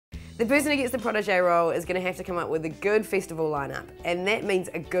The person who gets the protege role is going to have to come up with a good festival lineup, and that means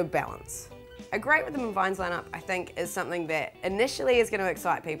a good balance. A great Rhythm and Vines lineup, I think, is something that initially is going to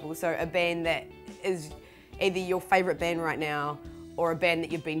excite people. So a band that is either your favourite band right now, or a band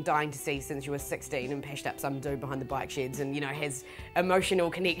that you've been dying to see since you were 16 and pashed up some dude behind the bike sheds and, you know, has emotional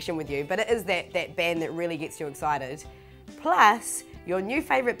connection with you. But it is that band that really gets you excited. Plus, your new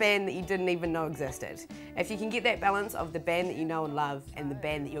favourite band that you didn't even know existed. If you can get that balance of the band that you know and love and the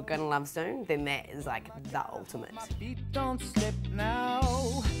band that you're gonna love soon, then that is like the ultimate. My feet don't slip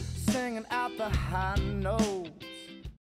now, singing out the high notes.